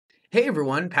Hey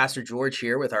everyone, Pastor George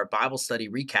here with our Bible study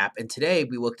recap. And today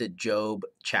we looked at Job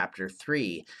chapter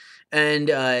 3. And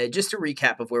just a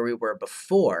recap of where we were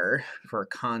before, for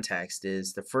context,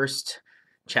 is the first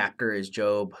chapter is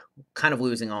Job kind of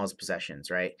losing all his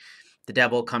possessions, right? The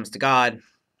devil comes to God,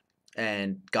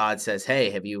 and God says, "Hey,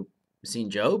 have you seen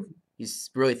Job? He's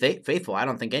really faithful. I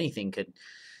don't think anything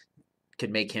could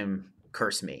make him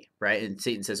curse me," right? And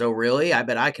Satan says, "Oh, really? I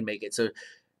bet I can make it." So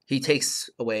he takes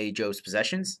away Job's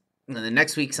possessions. And then the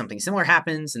next week, something similar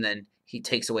happens, and then he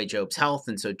takes away Job's health.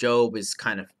 And so Job is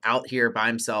kind of out here by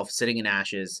himself, sitting in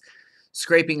ashes,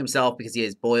 scraping himself because he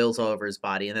has boils all over his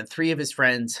body. And then three of his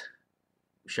friends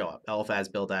show up: Eliphaz,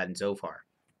 Bildad, and Zophar.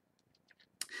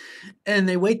 And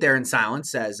they wait there in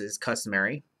silence, as is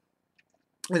customary.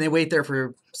 And they wait there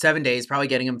for 7 days, probably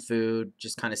getting him food,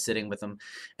 just kind of sitting with him.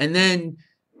 And then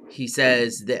he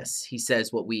says this. He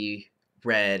says what we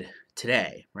read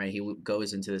today, right? He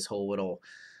goes into this whole little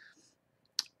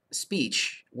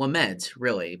speech, lament,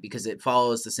 really, because it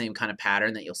follows the same kind of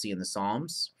pattern that you'll see in the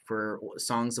Psalms for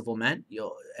songs of lament,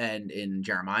 and in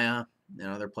Jeremiah and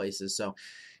other places. So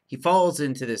he falls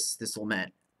into this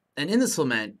lament. And in this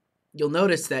lament, you'll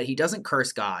notice that he doesn't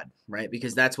curse God, right?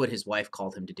 Because that's what his wife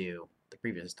called him to do the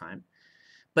previous time.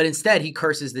 But instead, he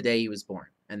curses the day he was born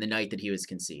and the night that he was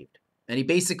conceived. And he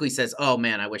basically says, "Oh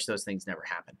man, I wish those things never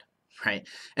happened," right?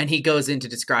 And he goes in to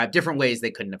describe different ways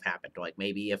they couldn't have happened. Like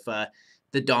maybe if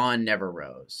the dawn never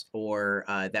rose, or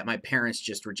that my parents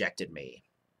just rejected me,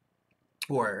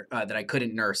 or that I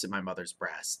couldn't nurse at my mother's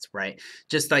breast, right?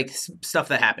 Just like stuff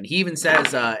that happened. He even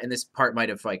says, and this part might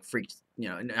have like freaked,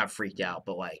 not freaked out,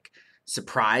 but like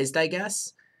surprised, I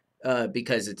guess,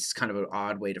 because it's kind of an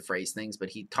odd way to phrase things. But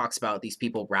he talks about these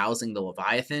people rousing the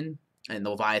Leviathan, and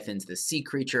the Leviathan's this sea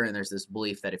creature, and there's this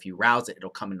belief that if you rouse it, it'll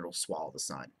come and it'll swallow the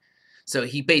sun. So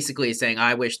he basically is saying,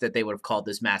 I wish that they would have called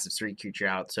this massive sea creature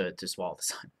out to swallow the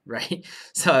sun, right?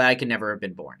 So that I could never have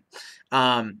been born.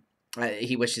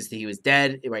 He wishes that he was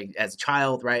dead, right, as a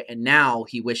child, right? And now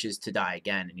he wishes to die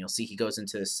again. And you'll see he goes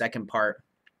into the second part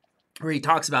where he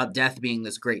talks about death being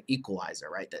this great equalizer,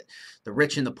 right? That the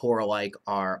rich and the poor alike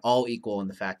are all equal in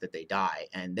the fact that they die.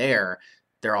 And they're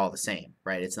all the same,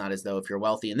 right? It's not as though if you're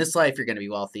wealthy in this life, you're going to be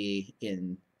wealthy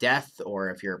in death,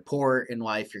 or if you're poor in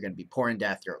life, you're going to be poor in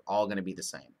death. You're all going to be the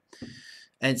same.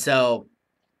 And so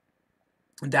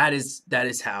that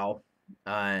is how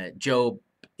Job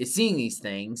is seeing these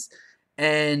things.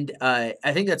 And I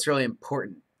think that's really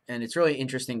important. And it's really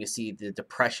interesting to see the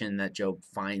depression that Job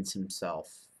finds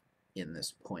himself in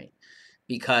this point.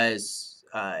 Because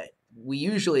we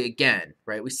usually, again,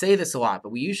 right, we say this a lot,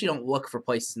 but we usually don't look for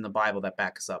places in the Bible that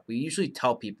back us up. We usually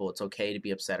tell people it's okay to be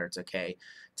upset, or it's okay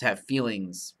to have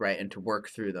feelings, right, and to work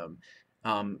through them,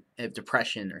 if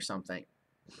depression or something.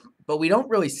 But we don't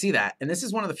really see that. And this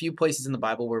is one of the few places in the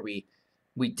Bible where we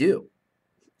do.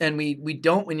 And we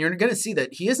don't, when you're going to see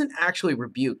that he isn't actually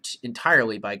rebuked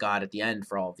entirely by God at the end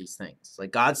for all of these things.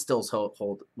 Like God still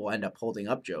will end up holding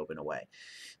up Job in a way.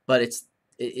 But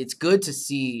it's good to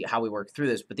see how we work through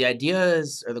this. But the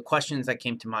ideas or the questions that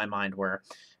came to my mind were,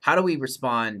 how do we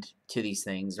respond to these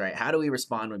things, right? How do we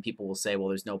respond when people will say, well,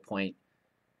 there's no point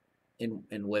in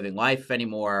living life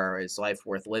anymore? Or is life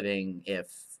worth living if,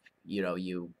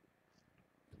 you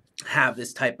have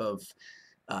this type of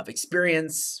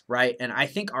experience, right? And I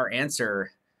think our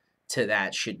answer to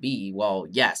that should be, well,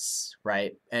 yes,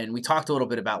 right? And we talked a little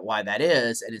bit about why that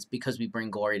is, and it's because we bring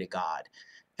glory to God.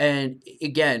 And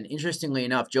again, interestingly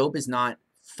enough, Job is not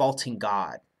faulting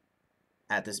God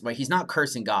at this point. He's not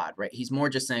cursing God, right? He's more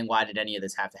just saying, why did any of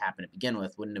this have to happen to begin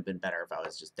with? Wouldn't it have been better if I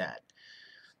was just dead?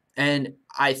 And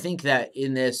I think that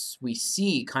in this, we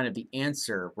see kind of the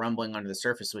answer rumbling under the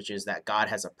surface, which is that God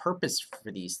has a purpose for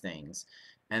these things.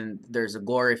 And there's a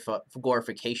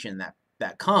glorification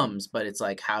that comes, but it's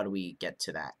like, how do we get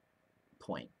to that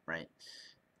point, right?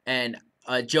 And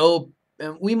Job,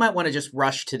 we might want to just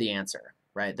rush to the answer,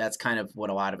 right? That's kind of what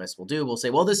a lot of us will do. We'll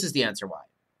say, well, this is the answer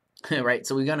why, right?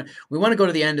 So we want to go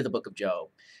to the end of the book of Job.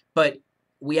 But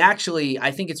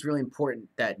I think it's really important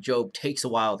that Job takes a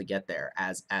while to get there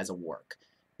as a work,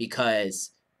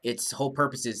 because its whole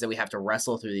purpose is that we have to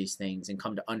wrestle through these things and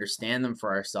come to understand them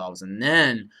for ourselves. And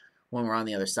then when we're on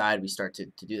the other side, we start to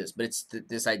do this. But it's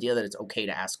this idea that it's okay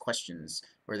to ask questions,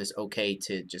 or this okay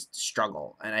to just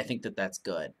struggle. And I think that that's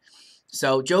good.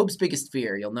 So Job's biggest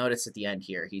fear, you'll notice at the end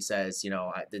here, he says,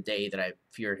 the day that I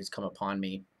fear has come upon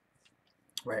me,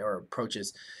 right, or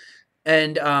approaches.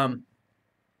 And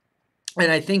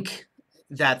I think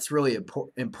that's really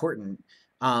important,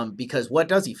 because what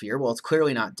does he fear? Well, it's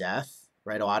clearly not death,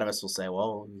 right? A lot of us will say,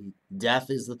 well, death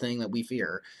is the thing that we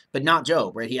fear, but not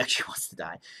Job, right? He actually wants to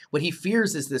die. What he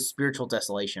fears is this spiritual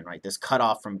desolation, right? This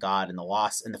cutoff from God and the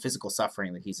loss and the physical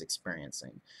suffering that he's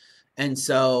experiencing. And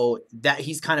so that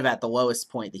he's kind of at the lowest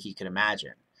point that he could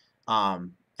imagine.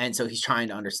 And so he's trying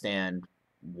to understand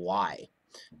why.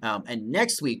 And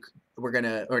next week, we're going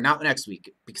to, or not next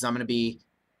week, because I'm going to be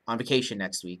on vacation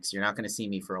next week. So you're not going to see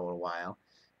me for a little while.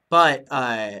 But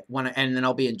and then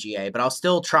I'll be in GA, but I'll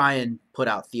still try and put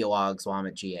out theologues while I'm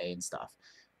at GA and stuff.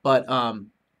 But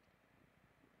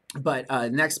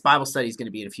next Bible study is going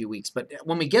to be in a few weeks. But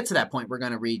when we get to that point, we're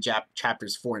going to read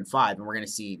chapters 4 and 5, and we're going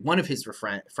to see one of his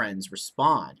friends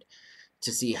respond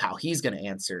to see how he's going to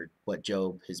answer what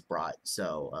Job has brought.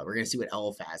 So we're going to see what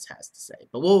Eliphaz has to say.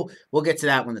 But we'll get to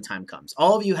that when the time comes.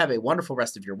 All of you have a wonderful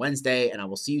rest of your Wednesday, and I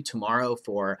will see you tomorrow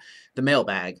for the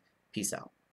mailbag. Peace out.